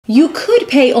You could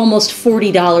pay almost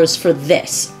 $40 for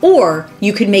this, or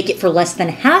you could make it for less than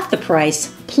half the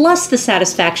price, plus the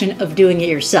satisfaction of doing it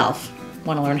yourself.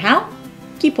 Want to learn how?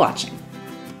 Keep watching.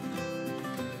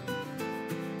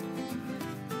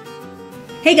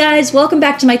 Hey guys, welcome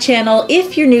back to my channel.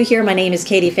 If you're new here, my name is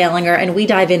Katie Falinger, and we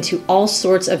dive into all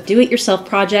sorts of do-it-yourself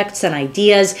projects and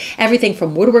ideas, everything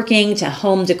from woodworking to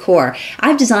home decor.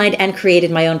 I've designed and created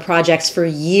my own projects for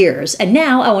years, and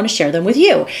now I want to share them with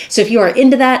you. So if you are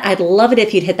into that, I'd love it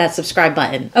if you'd hit that subscribe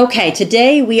button. Okay,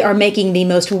 today we are making the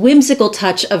most whimsical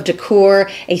touch of decor,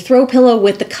 a throw pillow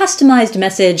with the customized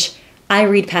message, I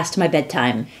read past my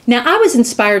bedtime. Now, I was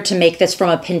inspired to make this from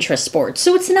a Pinterest board,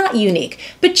 so it's not unique,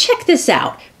 but check this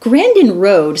out. Grandin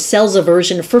Road sells a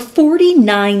version for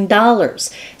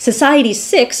 $49. Society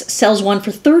 6 sells one for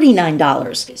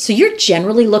 $39. So you're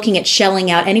generally looking at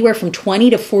shelling out anywhere from $20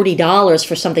 to $40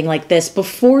 for something like this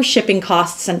before shipping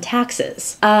costs and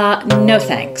taxes. No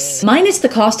thanks. Minus the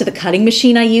cost of the cutting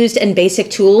machine I used and basic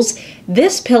tools,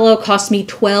 this pillow cost me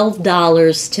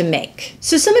 $12 to make.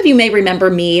 So some of you may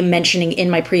remember me mentioning in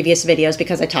my previous videos,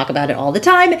 because I talk about it all the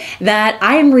time, that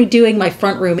I am redoing my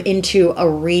front room into a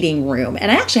reading room.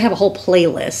 And I actually have a whole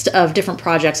playlist of different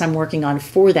projects I'm working on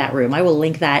for that room. I will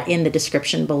link that in the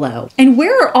description below. And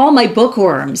where are all my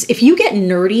bookworms? If you get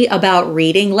nerdy about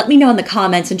reading, let me know in the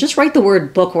comments and just write the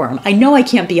word bookworm. I know I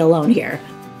can't be alone here.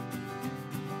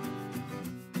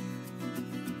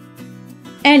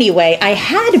 Anyway, I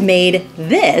had made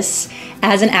this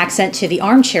as an accent to the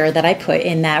armchair that I put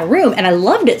in that room, and I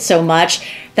loved it so much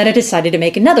that I decided to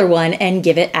make another one and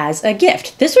give it as a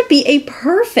gift. This would be a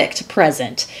perfect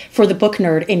present for the book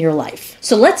nerd in your life.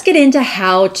 So let's get into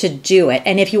how to do it.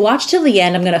 And if you watch till the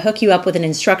end, I'm going to hook you up with an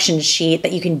instruction sheet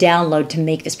that you can download to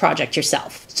make this project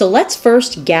yourself. So let's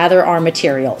first gather our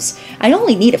materials. I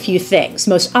only need a few things.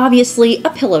 Most obviously,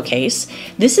 a pillowcase.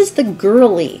 This is the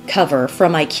girly cover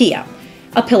from IKEA.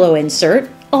 A pillow insert,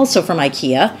 also from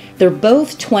IKEA. They're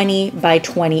both 20 by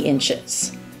 20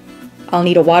 inches. I'll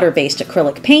need a water-based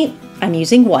acrylic paint. I'm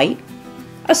using white.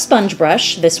 A sponge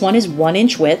brush. This one is 1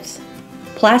 inch width.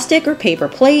 Plastic or paper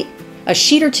plate. A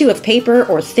sheet or two of paper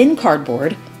or thin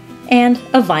cardboard. And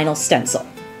a vinyl stencil.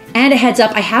 And a heads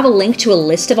up, I have a link to a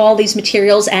list of all these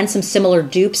materials and some similar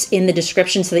dupes in the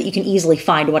description so that you can easily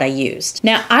find what I used.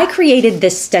 Now, I created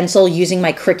this stencil using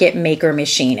my Cricut Maker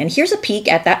machine, and here's a peek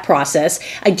at that process.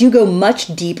 I do go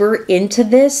much deeper into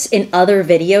this in other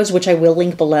videos, which I will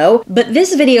link below, but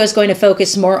this video is going to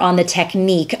focus more on the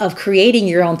technique of creating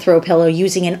your own throw pillow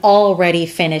using an already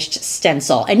finished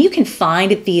stencil. And you can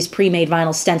find these pre-made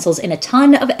vinyl stencils in a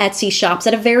ton of Etsy shops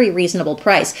at a very reasonable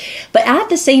price. But at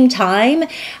the same time,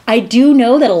 I do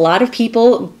know that a lot of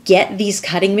people get these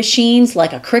cutting machines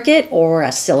like a Cricut or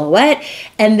a Silhouette,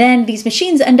 and then these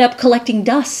machines end up collecting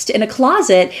dust in a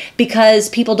closet because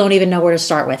people don't even know where to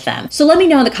start with them. So let me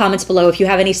know in the comments below if you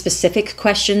have any specific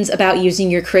questions about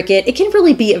using your Cricut. It can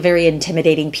really be a very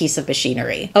intimidating piece of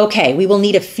machinery. Okay, we will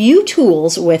need a few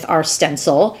tools with our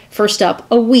stencil. First up,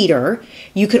 a weeder.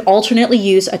 You could alternately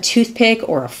use a toothpick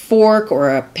or a fork or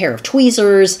a pair of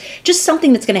tweezers, just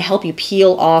something that's going to help you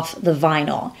peel off the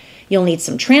vinyl. You'll need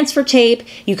some transfer tape.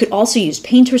 You could also use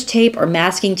painter's tape or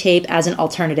masking tape as an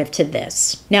alternative to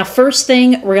this. Now, first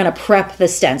thing, we're going to prep the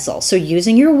stencil. So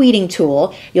using your weeding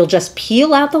tool, you'll just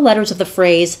peel out the letters of the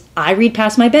phrase, I read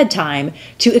past my bedtime,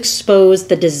 to expose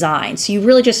the design. So you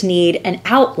really just need an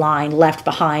outline left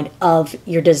behind of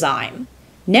your design.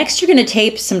 Next, you're going to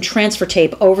tape some transfer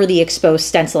tape over the exposed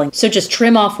stenciling. So just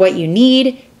trim off what you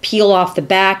need, peel off the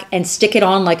back, and stick it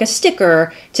on like a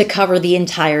sticker to cover the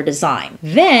entire design.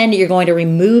 Then you're going to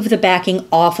remove the backing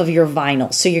off of your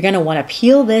vinyl. So you're going to want to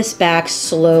peel this back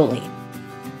slowly.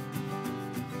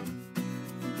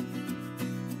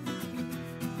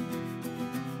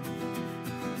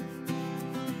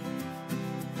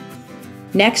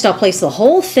 Next, I'll place the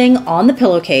whole thing on the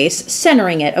pillowcase,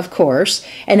 centering it, of course,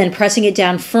 and then pressing it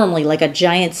down firmly like a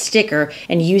giant sticker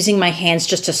and using my hands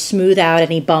just to smooth out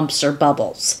any bumps or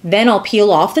bubbles. Then I'll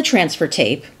peel off the transfer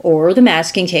tape, or the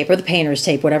masking tape, or the painter's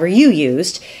tape, whatever you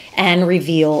used, and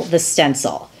reveal the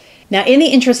stencil. Now, in the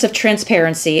interest of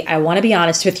transparency, I want to be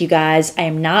honest with you guys. I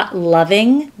am not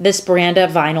loving this brand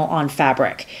of vinyl on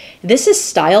fabric. This is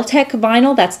StyleTech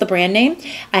vinyl, that's the brand name.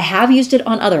 I have used it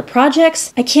on other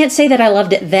projects. I can't say that I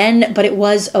loved it then, but it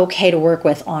was okay to work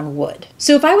with on wood.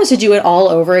 So if I was to do it all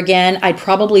over again, I'd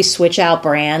probably switch out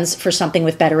brands for something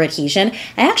with better adhesion.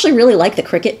 I actually really like the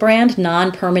Cricut brand,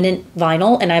 non-permanent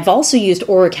vinyl, and I've also used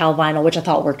Oracal vinyl, which I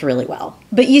thought worked really well.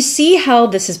 But you see how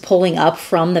this is pulling up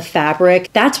from the fabric?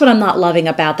 That's what I'm not loving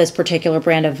about this particular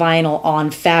brand of vinyl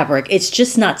on fabric. It's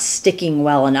just not sticking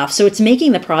well enough. So it's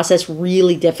making the process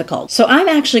really difficult difficult. So I'm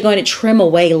actually going to trim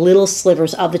away little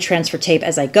slivers of the transfer tape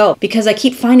as I go, because I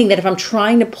keep finding that if I'm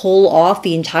trying to pull off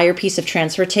the entire piece of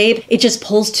transfer tape, it just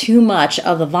pulls too much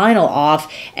of the vinyl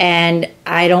off and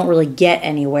I don't really get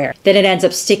anywhere. Then it ends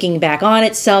up sticking back on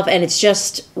itself and it's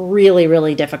just really,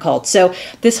 really difficult. So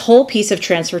this whole piece of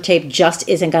transfer tape just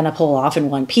isn't going to pull off in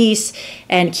one piece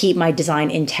and keep my design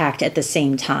intact at the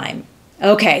same time.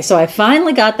 Okay, so I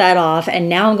finally got that off, and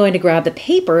now I'm going to grab the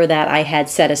paper that I had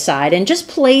set aside and just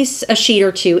place a sheet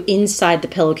or two inside the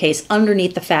pillowcase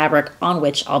underneath the fabric on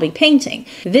which I'll be painting.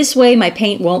 This way my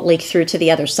paint won't leak through to the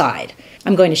other side.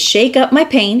 I'm going to shake up my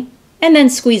paint and then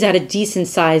squeeze out a decent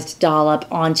sized dollop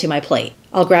onto my plate.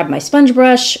 I'll grab my sponge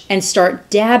brush and start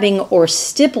dabbing or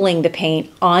stippling the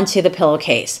paint onto the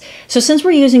pillowcase. So since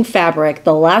we're using fabric,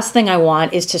 the last thing I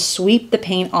want is to sweep the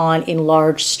paint on in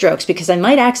large strokes, because I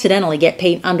might accidentally get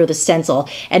paint under the stencil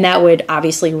and that would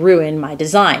obviously ruin my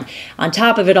design. On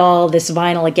top of it all, this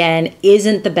vinyl again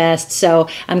isn't the best, so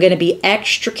I'm going to be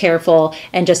extra careful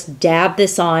and just dab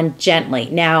this on gently.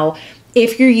 Now,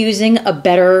 if you're using a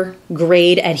better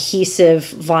grade adhesive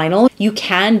vinyl, you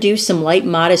can do some light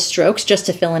modest strokes just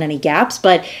to fill in any gaps,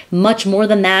 but much more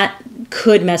than that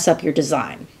could mess up your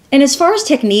design. And as far as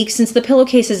technique, since the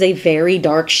pillowcase is a very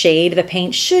dark shade, the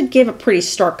paint should give a pretty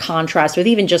stark contrast with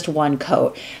even just one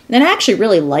coat. And I actually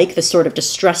really like the sort of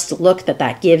distressed look that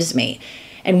that gives me.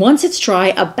 And once it's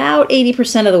dry, about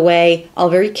 80% of the way, I'll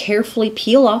very carefully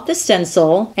peel off the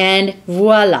stencil and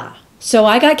voila. So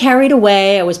I got carried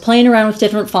away, I was playing around with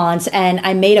different fonts, and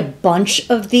I made a bunch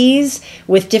of these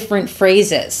with different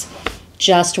phrases.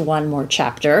 Just one more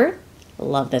chapter.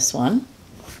 Love this one.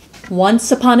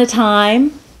 Once upon a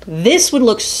time. This would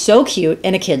look so cute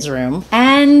in a kid's room.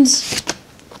 And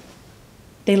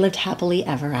they lived happily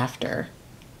ever after.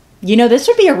 You know, this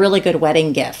would be a really good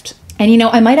wedding gift. And you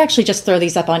know, I might actually just throw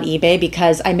these up on eBay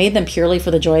because I made them purely for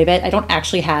the joy of it. I don't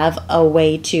actually have a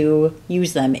way to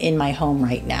use them in my home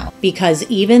right now. Because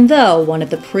even though one of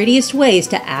the prettiest ways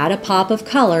to add a pop of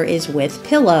color is with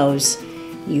pillows,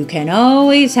 you can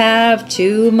always have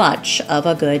too much of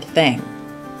a good thing.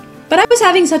 But I was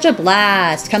having such a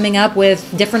blast coming up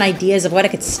with different ideas of what I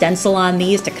could stencil on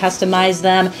these to customize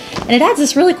them. And it adds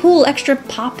this really cool extra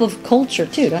pop of culture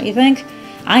too, don't you think?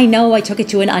 I know I took it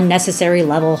to an unnecessary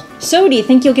level. So do you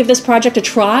think you'll give this project a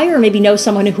try, or maybe know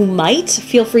someone who might?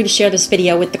 Feel free to share this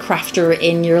video with the crafter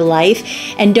in your life.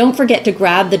 And don't forget to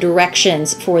grab the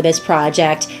directions for this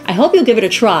project. I hope you'll give it a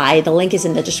try. The link is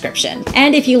in the description.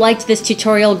 And if you liked this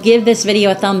tutorial, give this video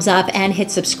a thumbs up and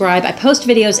hit subscribe. I post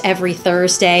videos every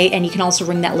Thursday, and you can also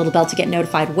ring that little bell to get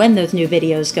notified when those new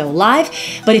videos go live.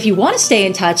 But if you want to stay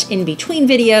in touch in between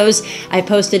videos, I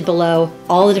posted below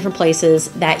all the different places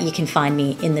that you can find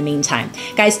me in the meantime.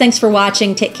 Guys, thanks for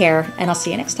watching. Take care, and I'll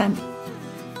see you next time.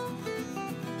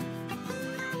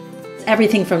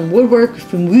 Everything from woodwork,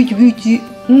 from 3,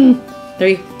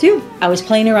 2. I was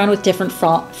playing around with different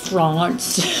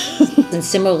fonts and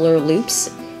similar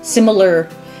loops, similar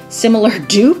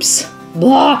dupes.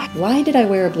 Blah. Why did I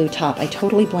wear a blue top? I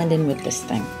totally blend in with this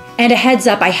thing. And a heads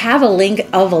up, I have a link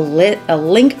of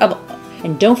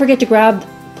and don't forget to grab.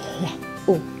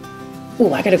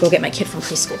 Oh, I gotta go get my kid from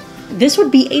preschool. This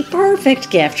would be a perfect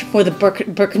gift for the Burke